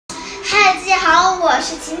大家好，我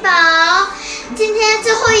是晴宝。今天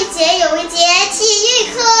最后一节有一节体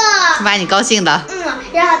育课，把你高兴的。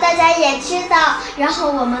然后大家也知道，然后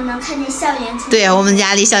我们能看见校园。对，我们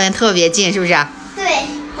家离校园特别近，是不是？对，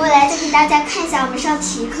我来这给大家看一下我们上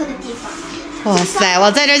体育课的地方。哇塞，我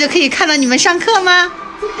在这就可以看到你们上课吗？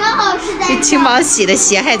这刚好是在这晴宝洗的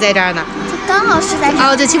鞋还在这儿呢。这刚好是在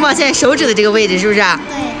哦，这晴宝现在手指的这个位置是不是？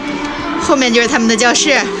对。后面就是他们的教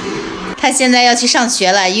室。他现在要去上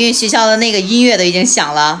学了，因为学校的那个音乐都已经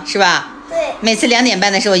响了，是吧？对。每次2点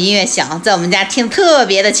半的时候音乐响，在我们家听特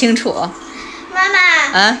别的清楚。妈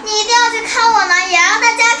妈，你一定要去看我呢，也让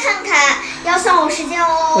大家看看，要算好时间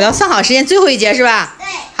哦。我要算好时间，最后一节是吧？对。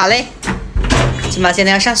好嘞。晴宝现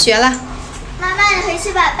在要上学了。妈妈，你回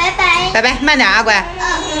去吧，拜拜。拜拜，慢点啊，乖。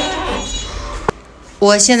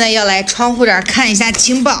我现在要来窗户这儿看一下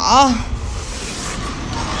晴宝。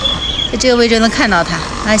在这个位置能看到他，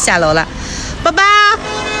他下楼了。宝宝，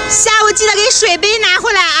下午记得给水杯拿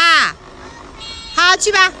回来啊！好，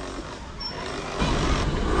去吧。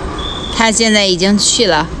他现在已经去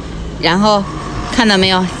了，然后看到没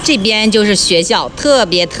有，这边就是学校，特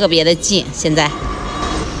别的近。现在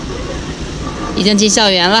已经进校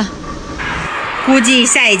园了，估计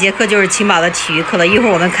下一节课就是晴宝的体育课了。一会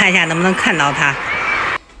儿我们看一下能不能看到他。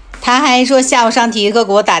他还说下午上体育课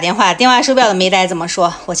给我打电话，电话手表都没带，怎么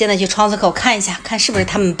说？我现在去窗子口看一下，看是不是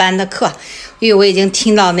他们班的课，因为我已经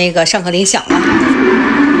听到那个上课铃响了。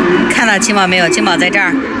看到晴宝没有？晴宝在这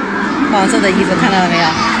儿，黄色的衣服看到了没有？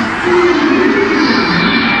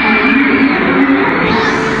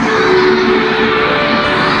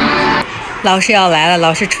老师要来了，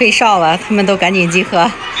老师吹哨了，他们都赶紧集合，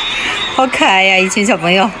好可爱呀，一群小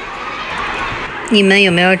朋友。你们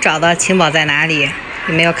有没有找到晴宝在哪里？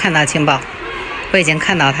有没有看到晴宝？我已经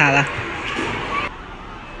看到他了。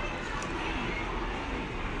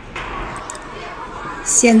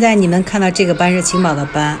现在你们看到这个班是晴宝的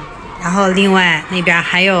班，然后另外那边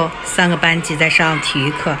还有3个班级在上体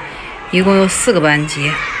育课，一共有4个班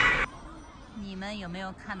级。你们有没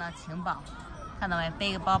有看到晴宝？看到没？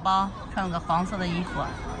背个包包，穿了个黄色的衣服，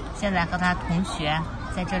现在和他同学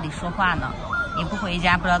在这里说话呢。也不回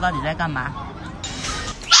家，不知道到底在干嘛。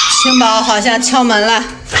晴宝好像敲门了，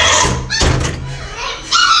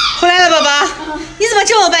回来了，宝宝，你怎么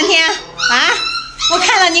这么半天啊？我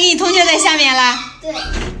看到你跟你同学在下面了。对。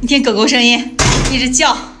你听狗狗声音，一直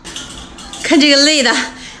叫，看这个累的。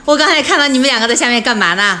我刚才看到你们2个在下面干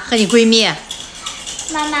嘛呢？和你闺蜜。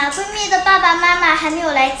妈妈，闺蜜的爸爸妈妈还没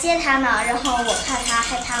有来接她呢，然后我怕她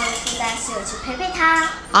害怕我负担，所以我去陪陪她。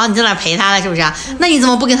哦，你在那陪她了是不是？那你怎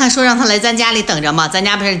么不跟她说让她来咱家里等着嘛？咱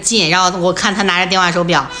家不是近，然后我看她拿着电话手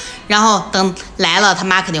表，然后等来了，她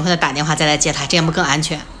妈肯定会打电话再来接她，这样不更安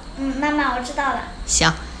全？妈妈，我知道了。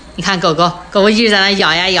行，你看狗狗一直在那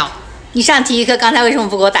咬呀咬。你上体育课刚才为什么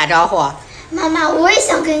不给我打招呼？妈妈，我也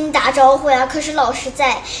想跟你打招呼呀，可是老师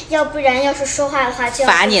在，要不然要是说话的话就要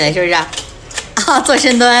罚你了，是不是？啊，做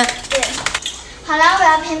深蹲。对。好了，我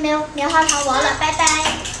要陪棉花糖玩了，拜拜。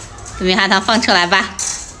把棉花糖放出来吧。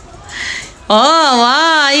哦，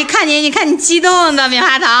哇！一看你，你看你激动的棉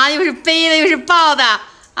花糖，又是背的又是抱的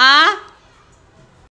啊！